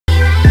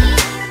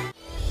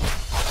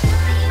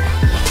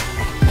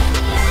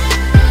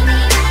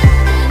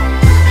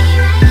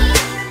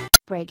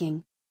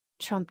breaking.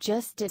 Trump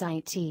just did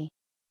it.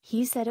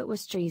 He said it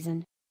was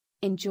treason.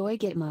 Enjoy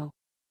GITMO.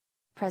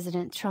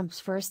 President Trump's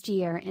first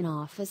year in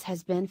office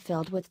has been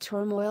filled with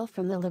turmoil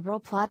from the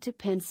liberal plot to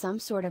pin some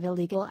sort of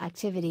illegal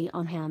activity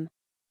on him.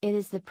 It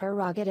is the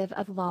prerogative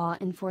of law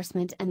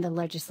enforcement and the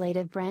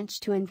legislative branch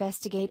to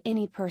investigate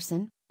any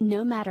person,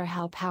 no matter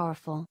how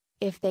powerful,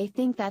 if they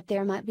think that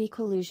there might be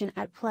collusion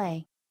at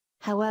play.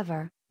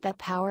 However, that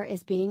power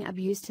is being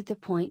abused to the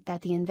point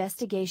that the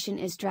investigation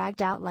is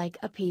dragged out like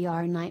a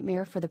PR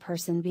nightmare for the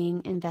person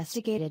being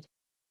investigated.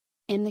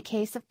 In the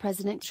case of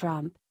President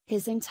Trump,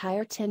 his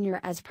entire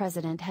tenure as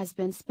president has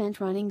been spent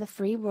running the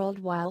free world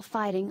while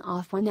fighting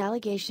off one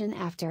allegation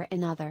after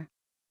another.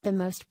 The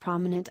most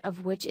prominent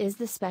of which is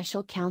the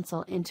special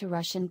counsel into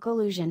Russian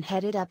collusion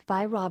headed up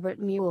by Robert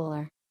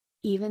Mueller.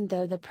 Even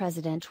though the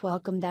president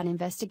welcomed that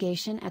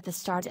investigation at the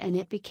start and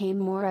it became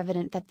more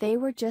evident that they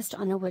were just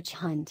on a witch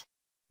hunt.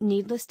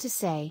 Needless to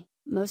say,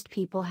 most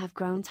people have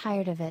grown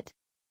tired of it.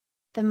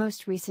 The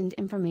most recent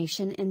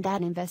information in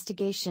that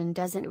investigation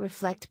doesn't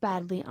reflect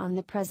badly on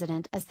the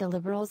president as the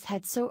liberals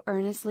had so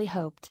earnestly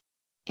hoped.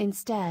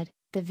 Instead,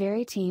 the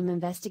very team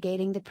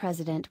investigating the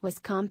president was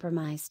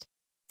compromised.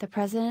 The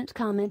president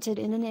commented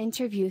in an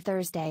interview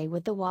Thursday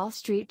with the Wall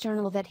Street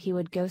Journal that he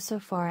would go so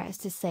far as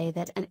to say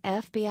that an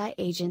FBI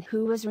agent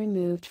who was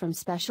removed from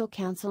special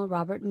counsel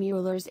Robert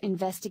Mueller's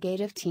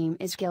investigative team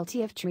is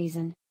guilty of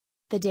treason.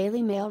 The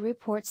Daily Mail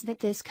reports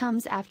that this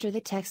comes after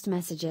the text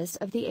messages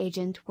of the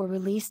agent were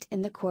released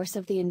in the course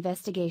of the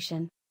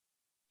investigation.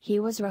 He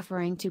was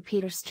referring to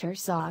Peter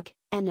Strzok,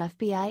 an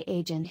FBI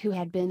agent who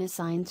had been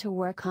assigned to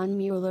work on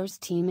Mueller's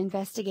team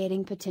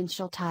investigating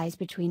potential ties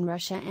between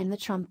Russia and the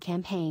Trump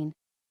campaign.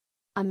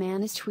 A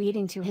man is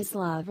tweeting to his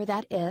lover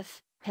that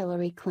if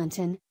Hillary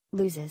Clinton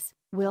loses,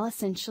 we'll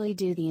essentially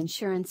do the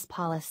insurance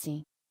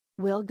policy.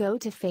 We'll go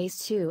to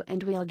phase 2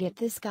 and we'll get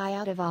this guy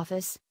out of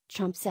office,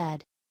 Trump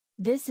said.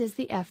 This is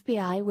the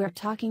FBI we're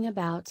talking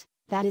about,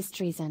 that is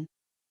treason.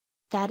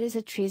 That is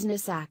a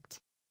treasonous act.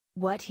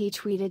 What he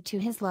tweeted to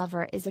his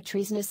lover is a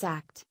treasonous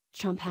act,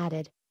 Trump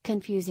added,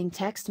 confusing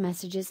text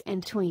messages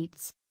and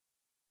tweets.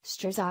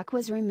 Strzok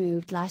was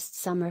removed last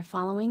summer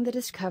following the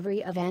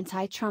discovery of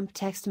anti-Trump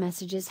text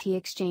messages he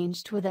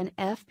exchanged with an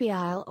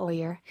FBI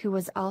lawyer who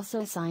was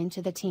also assigned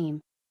to the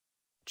team.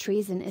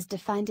 Treason is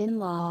defined in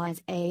law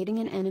as aiding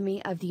an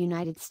enemy of the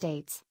United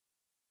States.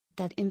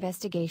 That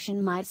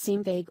investigation might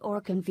seem vague or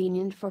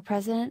convenient for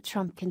President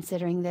Trump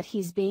considering that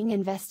he's being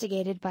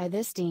investigated by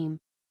this team.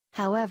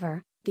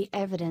 However, the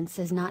evidence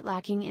is not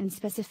lacking in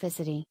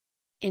specificity.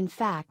 In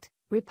fact,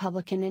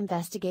 Republican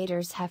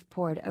investigators have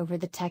pored over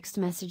the text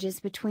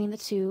messages between the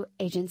two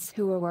agents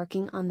who were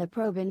working on the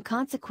probe and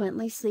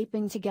consequently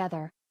sleeping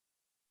together.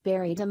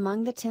 Buried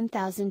among the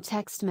 10,000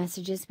 text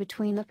messages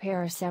between the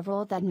pair are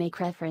several that make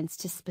reference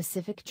to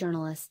specific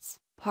journalists,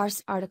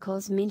 parse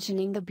articles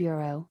mentioning the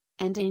Bureau,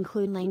 and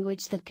include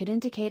language that could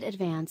indicate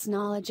advance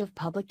knowledge of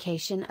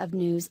publication of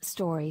news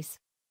stories.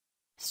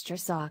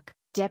 Strzok,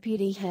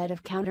 deputy head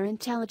of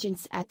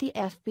counterintelligence at the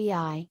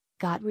FBI,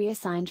 got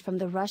reassigned from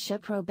the Russia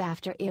probe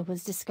after it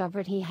was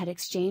discovered he had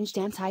exchanged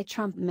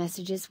anti-Trump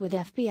messages with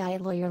FBI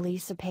lawyer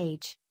Lisa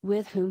Page,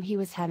 with whom he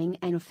was having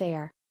an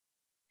affair.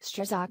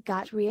 Strzok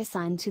got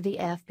reassigned to the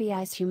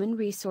FBI's Human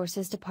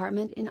Resources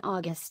Department in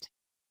August.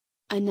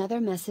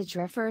 Another message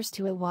refers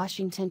to a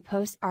Washington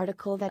Post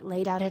article that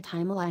laid out a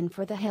timeline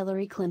for the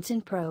Hillary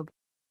Clinton probe.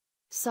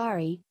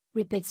 Sorry,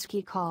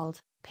 Ripitsky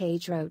called,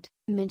 Page wrote,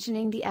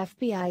 mentioning the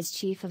FBI's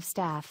chief of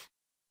staff.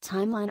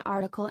 Timeline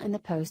article in the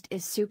Post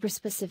is super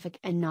specific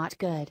and not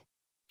good.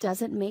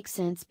 Doesn't make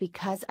sense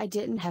because I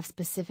didn't have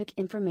specific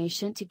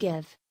information to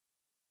give.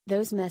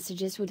 Those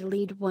messages would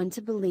lead one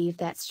to believe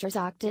that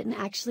Strzok didn't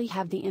actually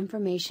have the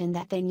information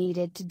that they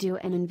needed to do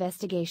an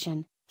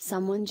investigation.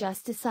 Someone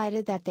just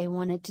decided that they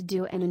wanted to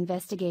do an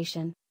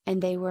investigation,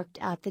 and they worked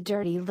out the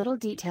dirty little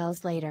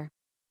details later.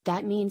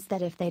 That means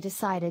that if they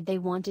decided they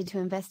wanted to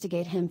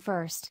investigate him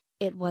first,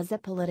 it was a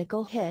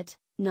political hit,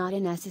 not a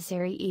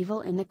necessary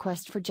evil in the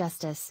quest for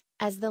justice,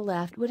 as the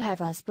left would have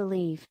us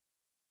believe.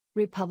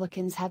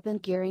 Republicans have been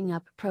gearing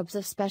up probes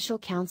of special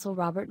counsel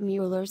Robert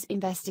Mueller's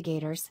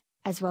investigators,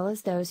 as well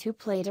as those who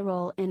played a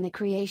role in the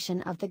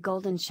creation of the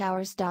Golden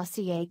Showers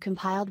dossier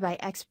compiled by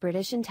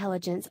ex-British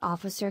intelligence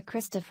officer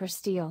Christopher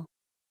Steele.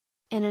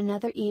 In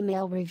another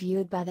email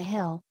reviewed by The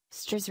Hill,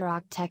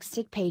 Strzok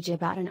texted Page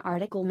about an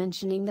article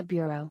mentioning the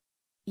Bureau.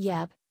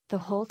 Yep, the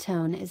whole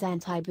tone is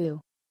anti-boo.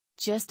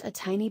 Just a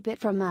tiny bit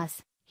from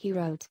us, he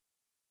wrote.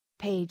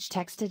 Page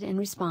texted in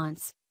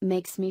response,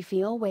 makes me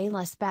feel way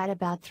less bad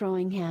about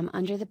throwing him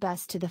under the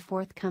bus to the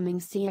forthcoming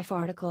CF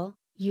article,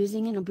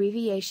 using an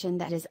abbreviation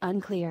that is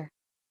unclear.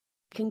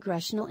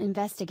 Congressional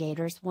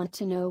investigators want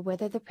to know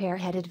whether the pair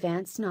had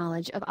advanced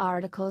knowledge of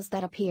articles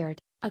that appeared,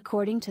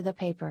 according to the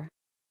paper.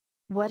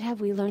 What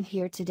have we learned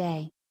here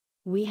today?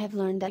 We have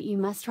learned that you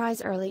must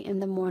rise early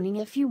in the morning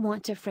if you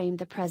want to frame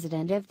the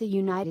President of the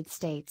United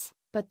States,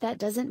 but that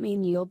doesn't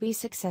mean you'll be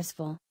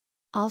successful.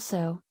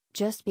 Also,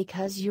 just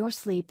because you're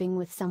sleeping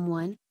with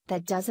someone,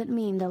 that doesn't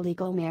mean the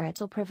legal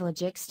marital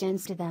privilege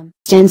extends to them.